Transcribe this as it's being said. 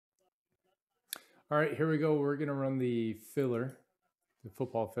All right, here we go. We're going to run the filler, the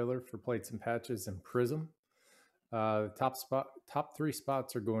football filler for plates and patches and Prizm. The top three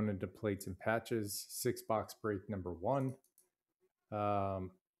spots are going into plates and patches. 6-box break number 1.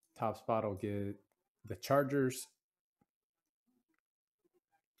 Top spot will get the Chargers.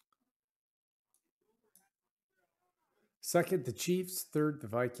 Second, the Chiefs. Third, the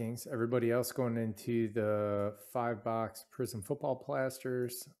Vikings. Everybody else going into the 5-box Prizm football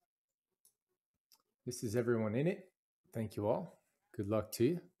plasters. This is everyone in it. Thank you all. Good luck to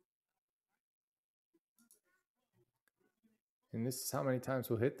you. And this is how many times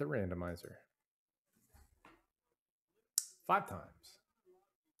we'll hit the randomizer. 5 times.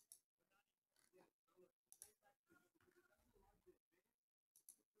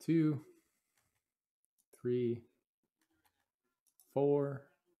 2, 3, 4,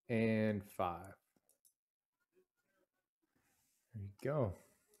 and 5. There you go.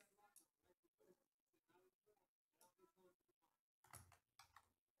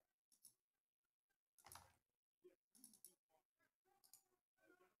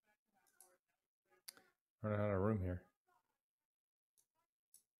 Running out of room here.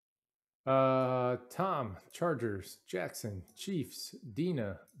 Tom, Chargers, Jackson, Chiefs,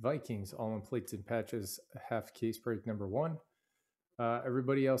 Dina, Vikings, all in plates and patches, half case break number 1.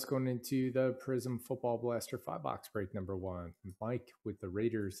 Everybody else going into the Prizm Football Blaster 5-box break number 1. Mike with the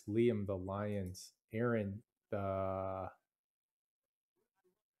Raiders, Liam the Lions, Aaron the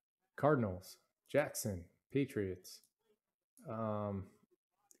Cardinals, Jackson, Patriots,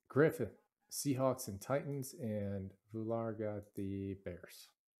 Griffith, Seahawks and Titans, and Vular got the Bears.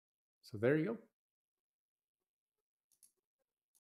 So there you go.